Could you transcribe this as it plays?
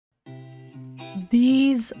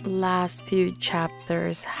These last few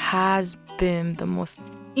chapters has been the most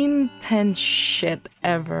intense shit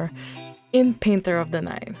ever in Painter of the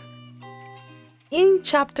Night. In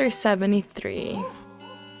chapter 73,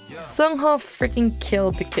 Seungho freaking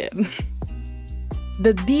killed the kid.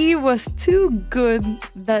 The D was too good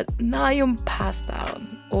that Nakyum passed out.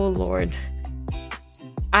 Oh lord.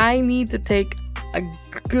 I need to take a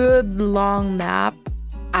good long nap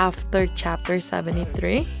after chapter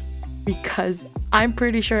 73 because I'm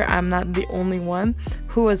pretty sure I'm not the only one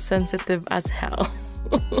who was sensitive as hell.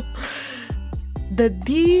 The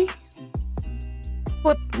D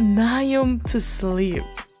put Nakyum to sleep.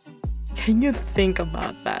 Can you think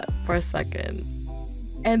about that for a second?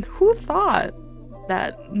 And who thought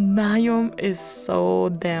that Nakyum is so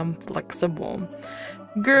damn flexible?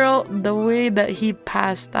 Girl, the way that he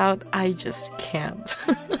passed out, I just can't.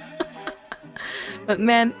 But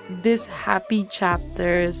man, this happy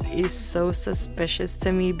chapters is so suspicious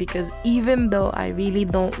to me because even though I really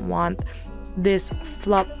don't want this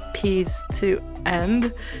flop piece to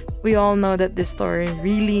end, we all know that this story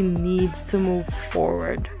really needs to move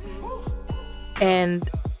forward. And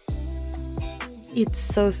it's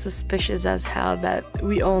so suspicious as hell that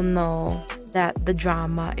we all know that the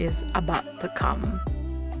drama is about to come.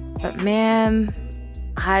 But man,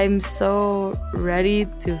 I'm so ready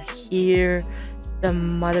to hear the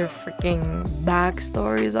motherfucking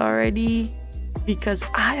backstories already because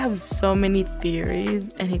I have so many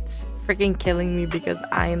theories and it's freaking killing me because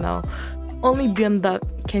I know only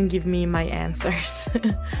Byeonduck can give me my answers.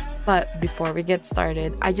 But before we get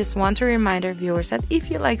started, I just want to remind our viewers that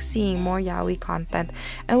if you like seeing more yaoi content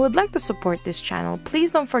and would like to support this channel,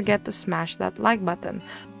 please don't forget to smash that like button.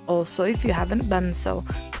 Also, if you haven't done so,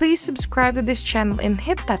 please subscribe to this channel and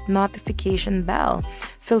hit that notification bell.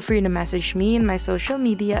 Feel free to message me in my social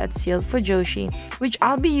media at ZEALED FUJOSHI, which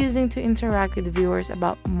I'll be using to interact with viewers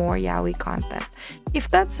about more yaoi content. If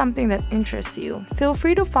that's something that interests you, feel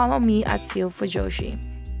free to follow me at ZEALED FUJOSHI.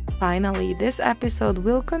 Finally, this episode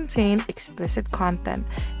will contain explicit content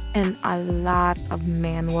and a lot of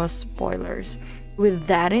manhwa spoilers. With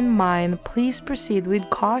that in mind, please proceed with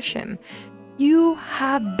caution. You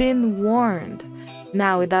have been warned.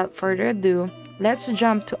 Now, without further ado, let's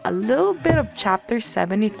jump to a little bit of chapter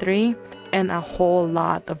 73 and a whole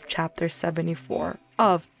lot of chapter 74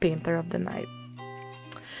 of Painter of the Night.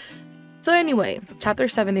 So anyway, chapter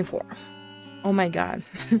 74. Oh my god.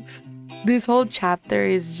 This whole chapter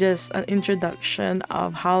is just an introduction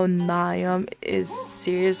of how Nakyum is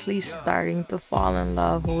seriously starting to fall in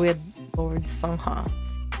love with Lord Seungho.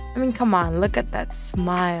 I mean, come on, look at that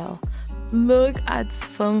smile. Look at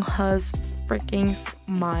Seungho's freaking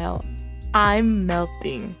smile. I'm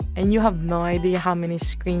melting. And you have no idea how many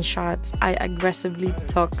screenshots I aggressively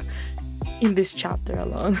took in this chapter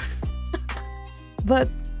alone. But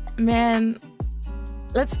man,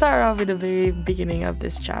 let's start off with the very beginning of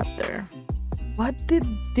this chapter. What did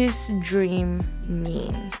this dream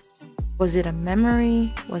mean? Was it a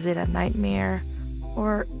memory? Was it a nightmare?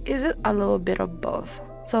 Or is it a little bit of both?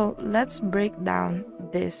 So let's break down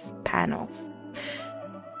these panels.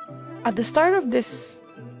 At the start of this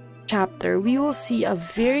chapter, we will see a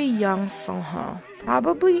very young Seungho,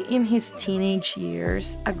 probably in his teenage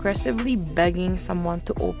years, aggressively begging someone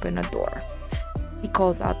to open a door. He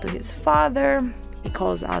calls out to his father, he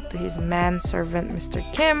calls out to his manservant Mr.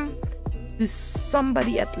 Kim, to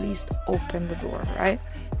somebody at least open the door, right?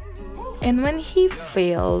 And when he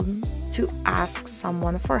failed to ask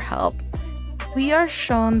someone for help, we are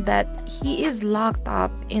shown that he is locked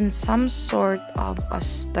up in some sort of a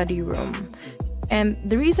study room. And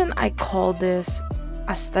the reason I call this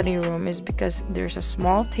a study room is because there's a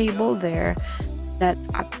small table there that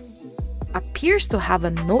appears to have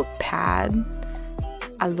a notepad,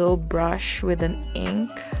 a little brush with an ink,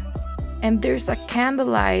 and there's a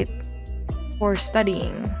candlelight for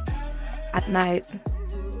studying at night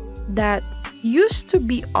that used to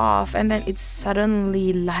be off and then it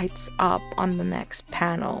suddenly lights up on the next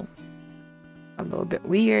panel. A little bit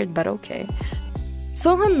weird, but okay.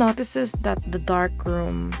 Seungho notices that the dark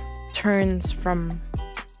room turns from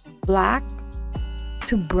black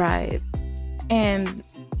to bright, and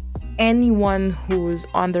anyone who's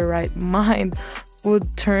on the right mind would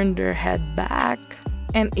turn their head back.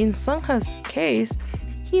 And in Seungho's case,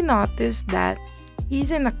 he noticed that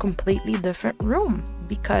he's in a completely different room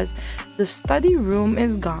because the study room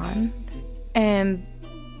is gone and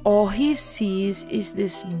all he sees is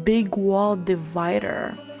this big wall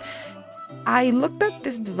divider. I looked at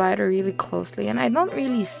this divider really closely and I don't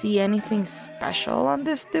really see anything special on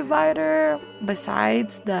this divider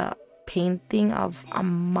besides the painting of a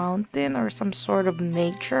mountain or some sort of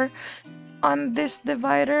nature. on this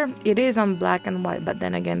divider. It is on black and white, but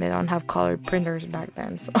then again, they don't have color printers back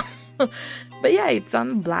then, so but yeah, it's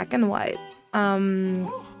on black and white. And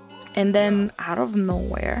then out of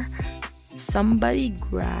nowhere, somebody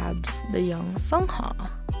grabs the young Seungho,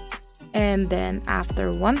 and then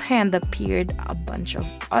after one hand appeared, a bunch of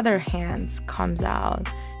other hands comes out,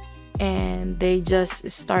 and they just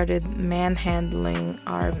started manhandling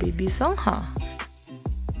our baby Seungho.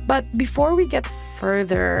 But before we get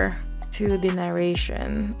further to the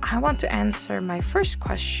narration, I want to answer my first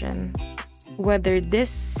question, whether this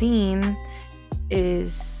scene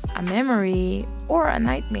is a memory or a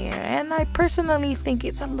nightmare. And I personally think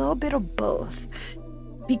it's a little bit of both,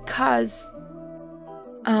 because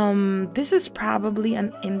this is probably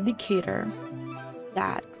an indicator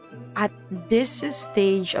that at this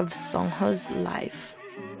stage of Seungho's life,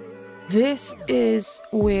 this is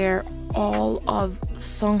where all of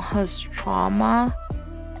Seungho's trauma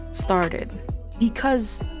started.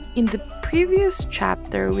 Because in the previous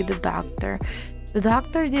chapter with the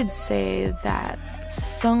doctor did say that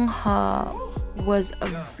Seungho was a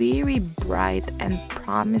very bright and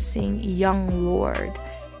promising young lord,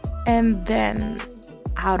 and then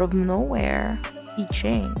out of nowhere he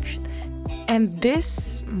changed. And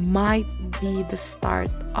this might be the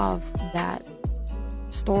start of that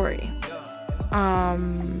story.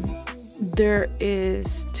 There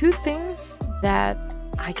is two things that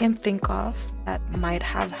I can think of that might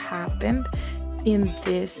have happened in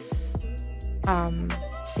this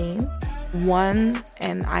scene. One,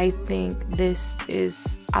 and I think this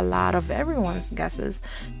is a lot of everyone's guesses,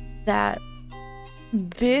 that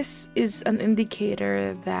this is an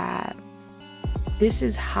indicator that this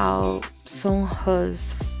is how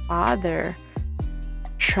Seungho's father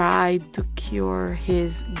tried to cure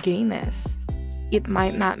his gayness. It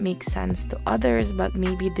might not make sense to others, but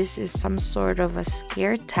maybe this is some sort of a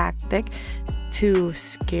scare tactic to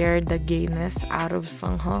scare the gayness out of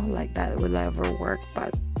Seungho. Like, that will ever work,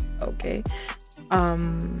 but okay.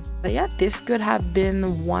 But yeah, this could have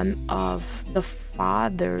been one of the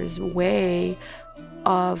father's way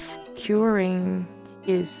of curing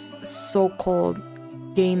his so-called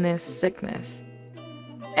gayness sickness.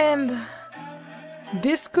 And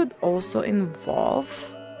this could also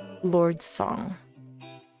involve Lord Seung.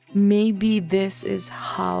 Maybe this is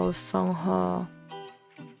how Seungho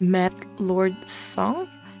met Lord Seung,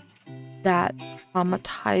 that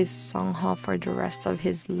traumatized Seungho for the rest of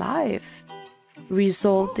his life,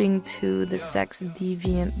 resulting to the sex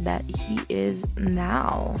deviant that he is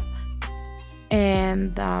now.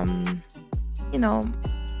 And you know,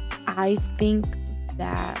 I think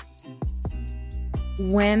that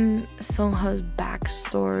when Seungho's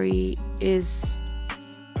backstory is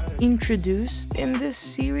introduced in this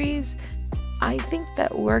series, I think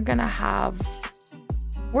that we're gonna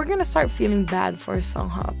start feeling bad for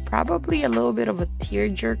Seungho. Probably a little bit of a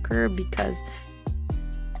tearjerker, because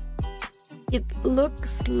it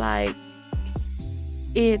looks like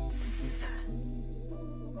it's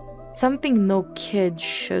something no kid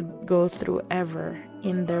should go through ever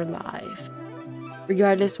in their life,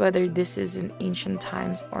 regardless whether this is in ancient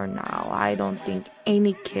times or now. I don't think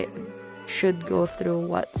any kid should go through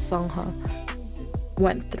what Seungho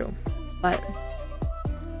went through, but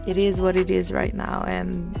it is what it is right now.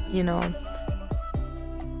 And you know,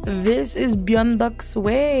 this is Byeonduck's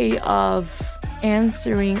way of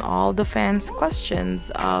answering all the fans' questions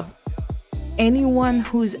of anyone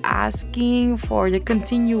who's asking for the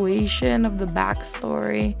continuation of the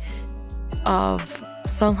backstory of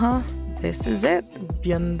Seungho. This is it.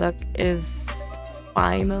 Byeonduck is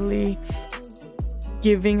finally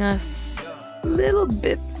giving us little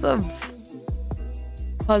bits of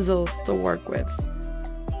puzzles to work with.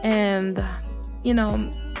 And you know,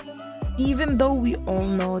 even though we all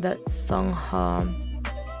know that Seungho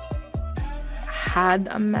had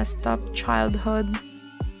a messed up childhood,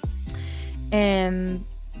 and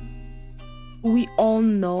we all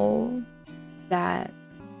know that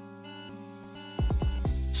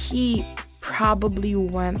he probably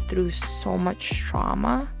went through so much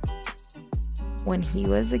trauma when he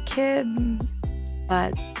was a kid,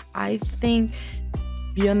 but I think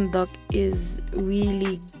Byeonduck is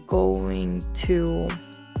really going to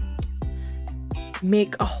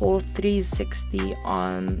make a whole 360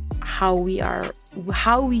 on how we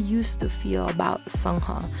used to feel about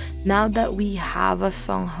Seungho. Now that we have a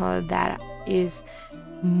Seungho that is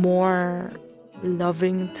more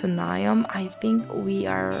loving to Nakyum, I think we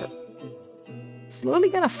are slowly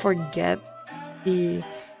gonna forget the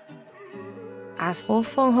asshole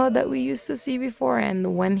Seungho that we used to see before.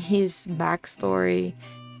 And when his backstory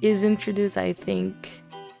is introduced, I think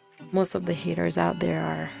most of the haters out there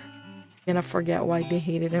are gonna forget why they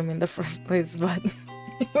hated him in the first place, but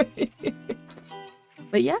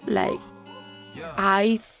but yeah, like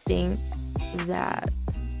I think that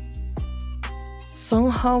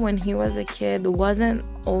Seungho, when he was a kid, wasn't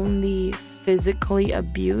only physically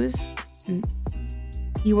abused,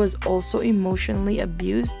 he was also emotionally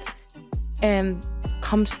abused, and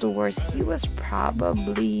comes to worse, he was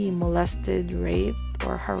probably molested, raped,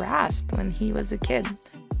 or harassed when he was a kid.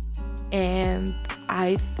 And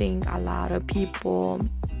I think a lot of people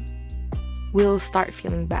will start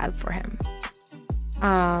feeling bad for him.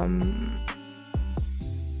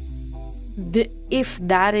 If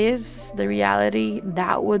that is the reality,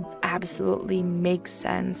 that would absolutely make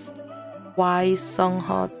sense why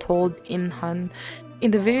Seungho told In-hun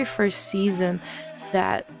in the very first season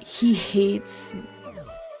that he hates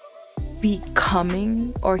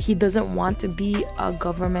becoming, or he doesn't want to be a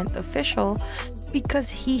government official, because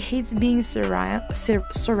he hates being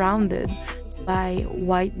surrounded by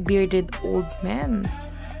white bearded old men,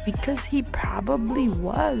 because he probably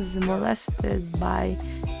was molested by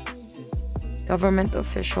government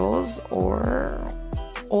officials or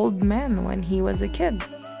old men when he was a kid.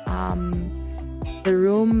 The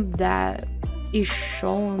room that is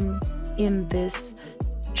shown in this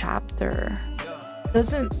chapter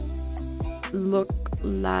doesn't look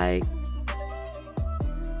like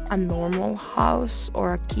a normal house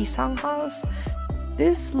or a Kisang house.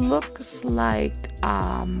 This looks like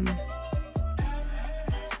a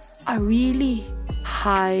really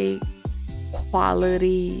high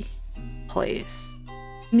quality place,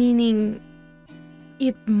 meaning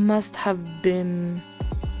it must have been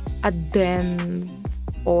a den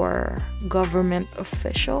for government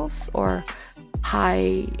officials or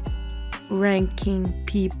high ranking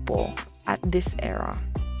people at this era.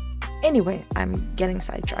 Anyway, I'm getting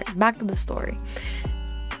sidetracked. Back to the story.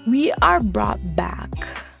 We are brought back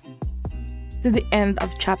to the end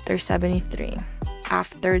of chapter 73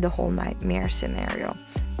 after the whole nightmare scenario,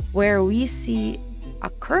 where we see a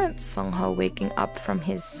current Seungho waking up from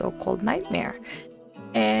his so-called nightmare.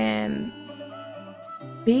 And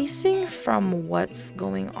basing from what's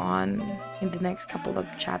going on in the next couple of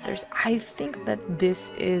chapters, I think that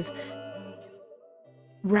this is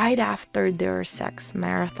right after their sex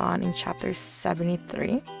marathon in chapter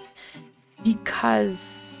 73,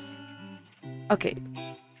 because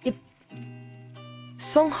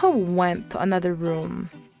Seungho went to another room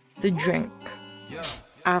to drink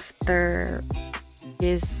after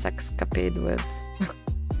his sexcapade with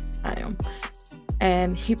Nakyum,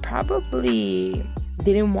 and he probably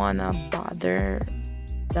didn't want to bother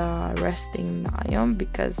the resting Nakyum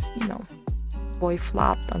because, you know, boy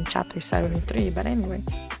flopped on chapter 73. But anyway,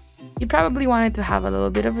 he probably wanted to have a little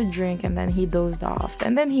bit of a drink, and then he dozed off,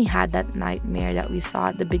 and then he had that nightmare that we saw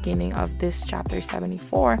at the beginning of this chapter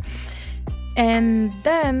 74. And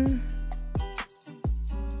then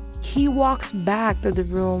he walks back to the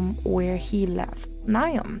room where he left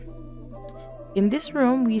Nakyum. In this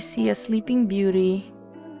room, we see a sleeping beauty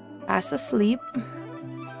fast asleep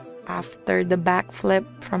after the backflip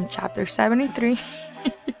from chapter 73.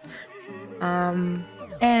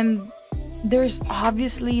 And there's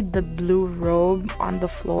obviously the blue robe on the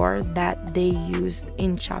floor that they used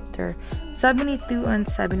in chapter 72 and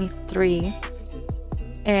 73.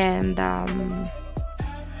 And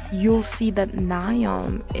you'll see that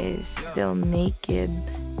Nakyum is still naked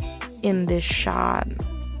in this shot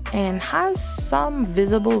and has some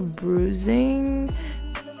visible bruising,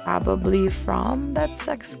 probably from that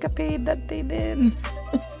sexcapade that they did,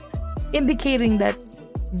 indicating that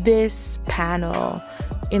this panel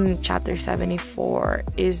in chapter 74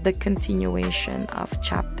 is the continuation of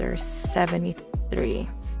chapter 73.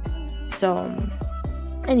 So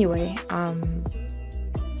anyway,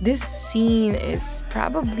 this scene is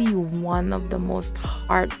probably one of the most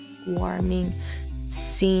heartwarming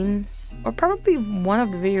scenes, or probably one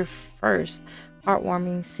of the very first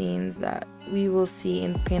heartwarming scenes that we will see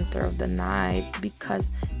in Painter of the Night, because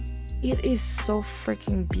it is so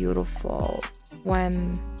freaking beautiful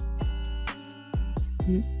when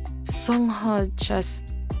Seungho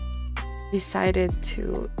just decided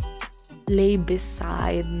to lay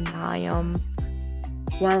beside Nakyum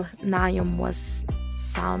while Nakyum was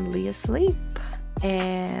soundly asleep.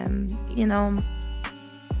 And, you know,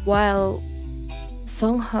 while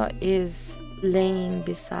Seungho is laying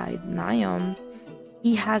beside Nakyum,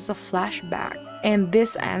 he has a flashback, and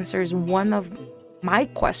this answers one of my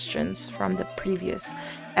questions from the previous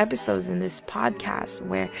episodes in this podcast,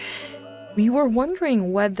 where we were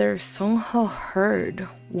wondering whether Seungho heard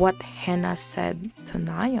what Hena said to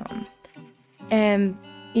Nakyum. And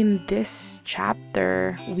in this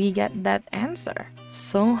chapter, we get that answer.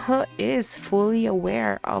 Seungho is fully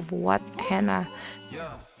aware of what Hannah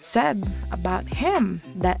said about him,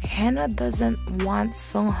 that Hannah doesn't want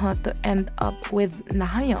Seungho to end up with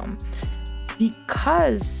Nakyum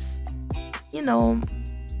because, you know,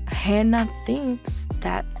 Hannah thinks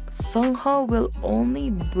that Seungho will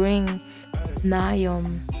only bring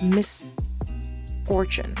Nakyum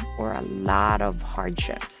misfortune or a lot of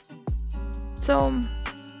hardships. So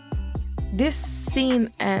this scene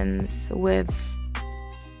ends with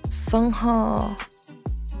Seungho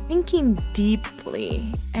thinking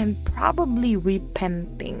deeply and probably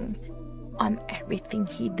repenting on everything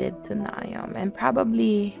he did to Nakyum, and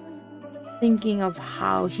probably thinking of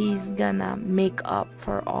how he's gonna make up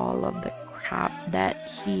for all of the crap that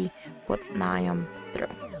he put Nakyum through.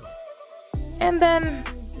 And then,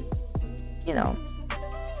 you know,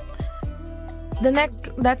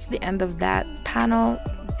 that's the end of that panel.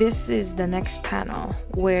 This is the next panel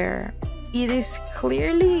where it is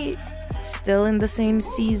clearly still in the same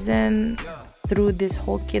season through this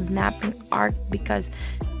whole kidnapping arc, because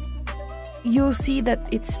you'll see that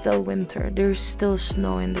it's still winter. There's still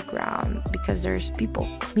snow in the ground because there's people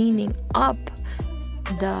cleaning up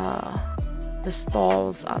the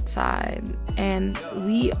stalls outside, and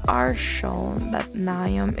we are shown that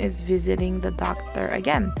Nakyum is visiting the doctor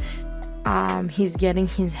again. He's getting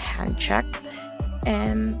his hand checked,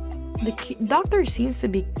 and the doctor seems to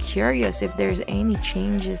be curious if there's any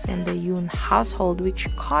changes in the Yoon household, which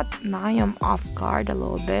caught Nakyum off guard a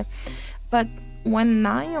little bit. But when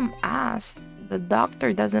Nakyum asked, the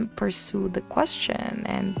doctor doesn't pursue the question,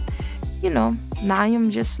 and, you know, Nakyum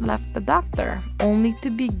just left the doctor, only to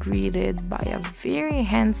be greeted by a very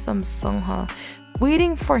handsome Seungho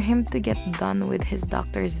waiting for him to get done with his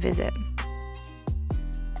doctor's visit.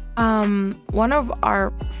 One of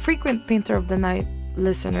our frequent Painter of the Night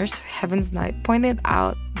listeners, Heaven's Knight, pointed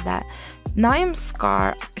out that Nakyum's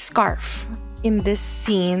scarf in this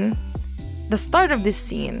scene, the start of this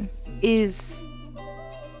scene, is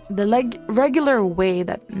the regular way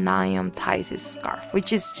that Nakyum ties his scarf,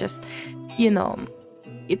 which is just, you know,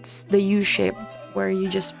 it's the U shape where you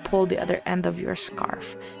just pull the other end of your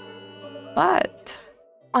scarf. But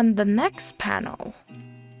on the next panel,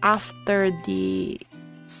 after the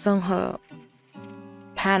Seungho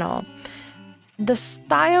panel, the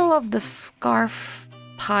style of the scarf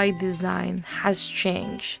tie design has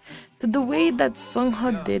changed to the way that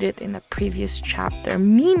Seungho did it in a previous chapter,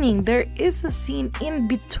 meaning there is a scene in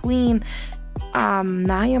between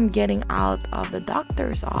Nakyum getting out of the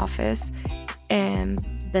doctor's office and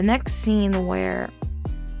the next scene where,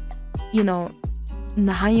 you know,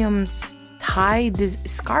 Nakyum's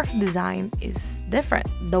scarf design is different,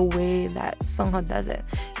 the way that Seungho does it.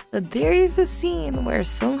 So there is a scene where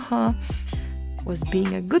Seungho was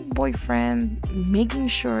being a good boyfriend, making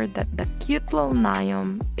sure that the cute little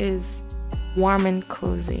Nakyum is warm and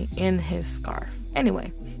cozy in his scarf.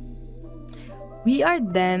 Anyway, we are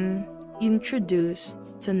then introduced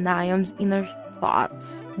to Nakyum's inner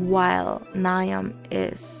thoughts while Nakyum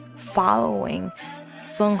is following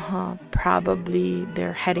Seungho. Probably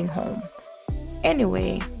they're heading home.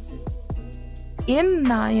 Anyway, in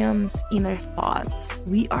Nakyum's inner thoughts,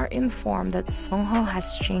 we are informed that Seungho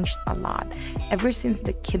has changed a lot ever since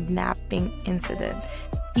the kidnapping incident.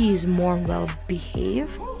 He is more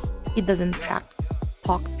well-behaved, he doesn't talk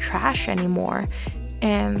trash anymore,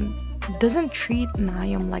 and doesn't treat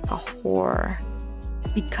Nakyum like a whore,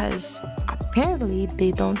 because apparently they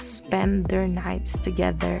don't spend their nights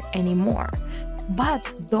together anymore. But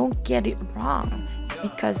don't get it wrong,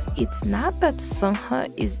 because it's not that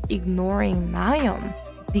Seungho is ignoring Nakyum,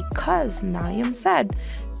 because Nakyum said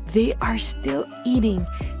they are still eating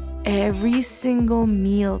every single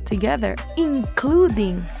meal together,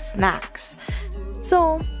 including snacks.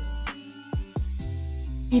 So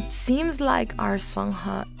it seems like our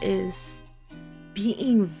Seungho is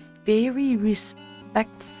being very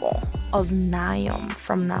respectful of Nakyum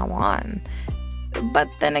from now on. But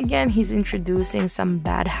then again, he's introducing some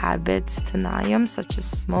bad habits to Nakyum, such as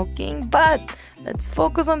smoking. But let's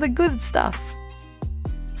focus on the good stuff.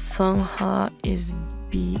 Seungho is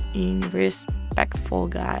being respectful,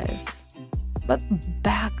 guys. But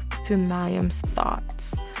back to Nakyum's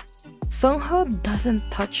thoughts. Seungho doesn't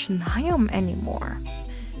touch Nakyum anymore.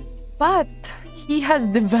 But he has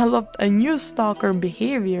developed a new stalker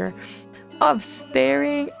behavior of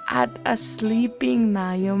staring at a sleeping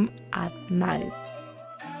Nakyum at night.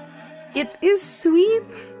 It is sweet,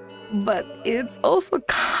 but it's also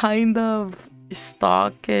kind of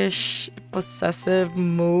stalkish, possessive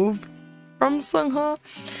move from Seungho.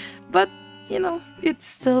 But, you know, it's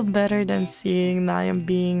still better than seeing Nakyum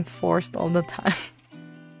being forced all the time.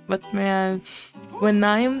 But man, when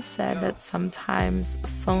Nakyum said that sometimes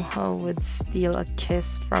Seungho would steal a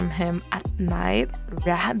kiss from him at night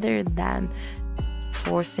rather than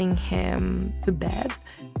forcing him to bed,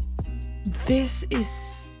 this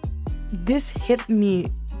hit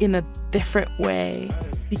me in a different way,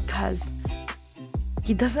 because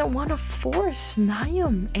he doesn't want to force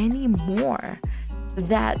Nakyum anymore.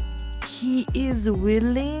 That he is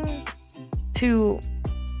willing to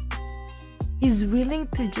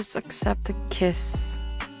just accept a kiss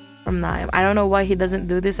from Nakyum. I don't know why he doesn't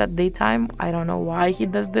do this at daytime. I don't know why he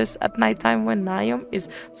does this at nighttime when Nakyum is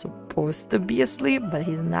supposed to be asleep, but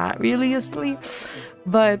he's not really asleep.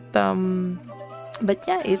 But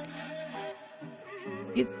yeah, it's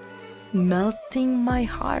melting my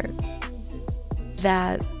heart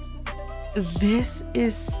that this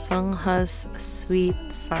is Seungho's sweet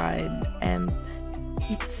side, and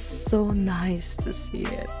it's so nice to see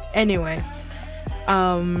it. Anyway,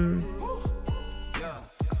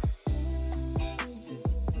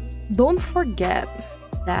 don't forget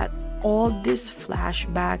that all these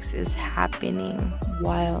flashbacks is happening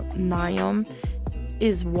while Nakyum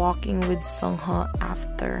is walking with Seungho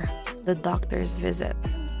after the doctor's visit.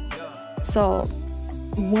 So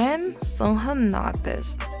when Seungho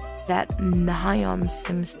noticed that Nakyum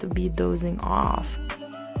seems to be dozing off,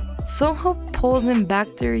 Seungho pulls him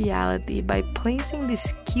back to reality by placing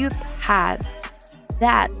this cute hat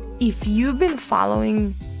that, if you've been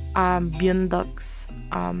following Byeonduck's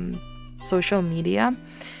social media,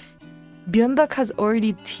 Byeonduck has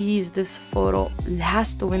already teased this photo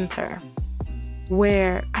last winter,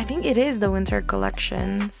 where I think it is the winter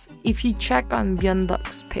collections. If you check on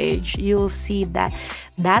Byeonduck's page, you'll see that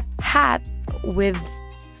hat with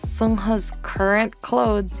Seungho's current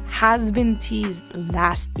clothes has been teased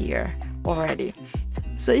last year already.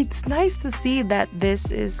 So it's nice to see that this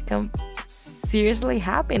is seriously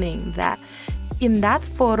happening, that in that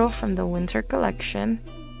photo from the winter collection,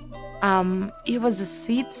 it was a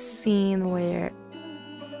sweet scene where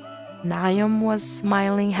Nakyum was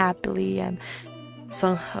smiling happily and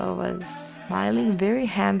Seungho was smiling very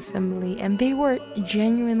handsomely, and they were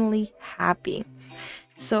genuinely happy.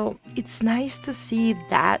 So it's nice to see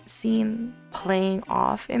that scene playing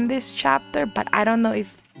off in this chapter, but I don't know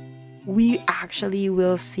if we actually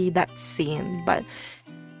will see that scene. But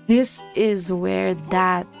this is where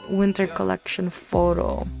that winter collection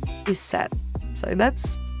photo is set. So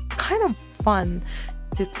that's kind of fun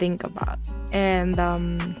to think about. And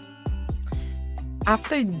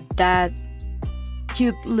after that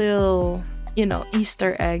cute little,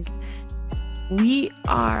 Easter egg, we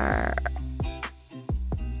are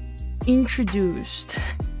introduced,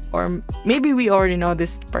 or maybe we already know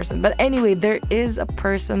this person, but anyway, there is a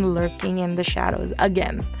person lurking in the shadows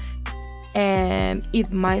again, and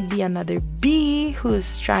it might be another B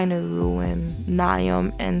who's trying to ruin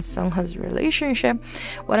Nakyum and Seungho's relationship.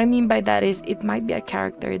 What I mean by that is, it might be a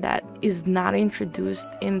character that is not introduced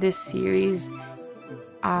in this series,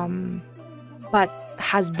 but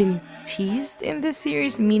has been teased in this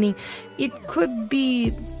series, meaning it could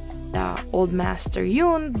be the old master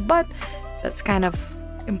Yoon, but that's kind of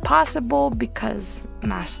impossible because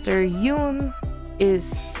Master Yoon is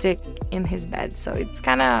sick in his bed. So it's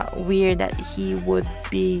kind of weird that he would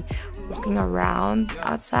be walking around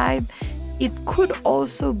outside. It could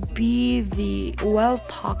also be the well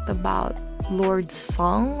talked about Lord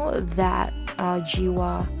Sung that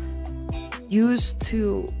Jiwa used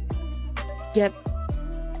to get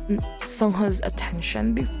Seungho's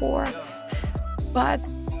attention before. But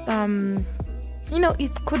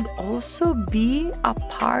it could also be a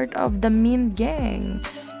part of the Min gang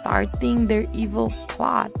starting their evil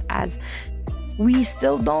plot, as we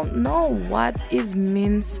still don't know what is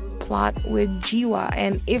Min's plot with Jiwa.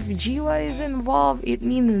 And if Jiwa is involved, it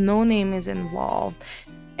means No Name is involved.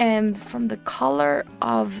 And from the color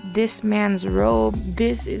of this man's robe,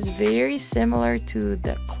 this is very similar to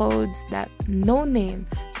the clothes that No Name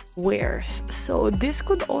wears. So this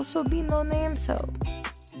could also be No Name. So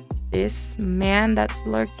this man that's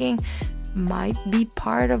lurking might be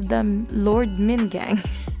part of the Lord Min gang.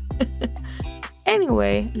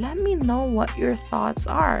 Anyway, let me know what your thoughts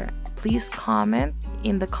are. Please comment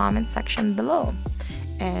in the comment section below,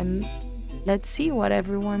 and let's see what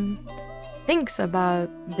everyone thinks about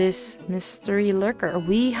this mystery lurker.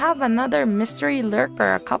 We have another mystery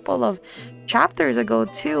lurker a couple of chapters ago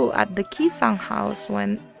too, at the Kisang house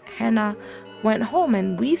when Hena went home,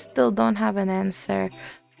 and we still don't have an answer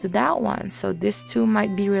to that one. So this two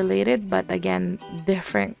might be related, but again,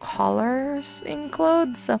 different colors in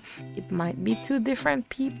clothes, so it might be two different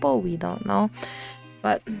people. We don't know.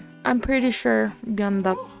 But I'm pretty sure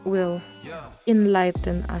Byeonduck will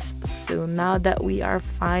enlighten us soon, now that we are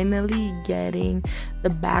finally getting the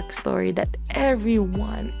backstory that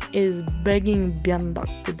everyone is begging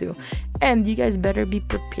Byeonduck to do. And you guys better be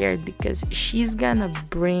prepared, because she's gonna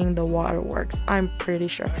bring the waterworks. I'm pretty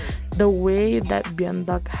sure the way that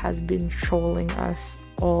Byeonduck has been trolling us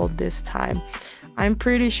all this time, I'm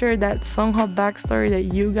pretty sure that Seungho backstory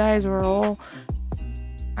that you guys were all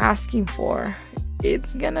asking for,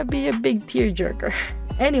 it's gonna be a big tearjerker.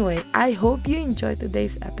 Anyway, I hope you enjoyed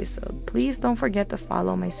today's episode. Please don't forget to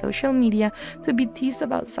follow my social media to be teased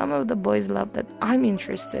about some of the boys' love that I'm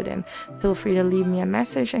interested in. Feel free to leave me a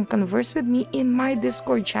message and converse with me in my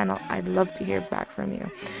Discord channel. I'd love to hear back from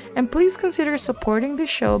you. And please consider supporting the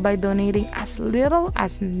show by donating as little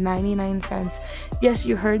as 99 cents. Yes,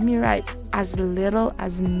 you heard me right, as little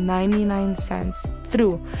as 99 cents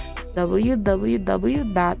through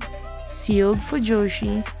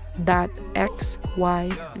www.sealedfujoshi.xyz.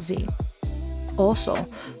 Also,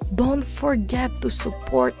 don't forget to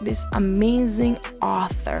support this amazing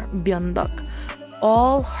author, Byeonduck.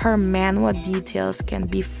 All her manhwa details can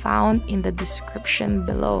be found in the description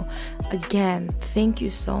below. Again, thank you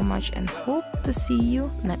so much and hope to see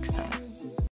you next time.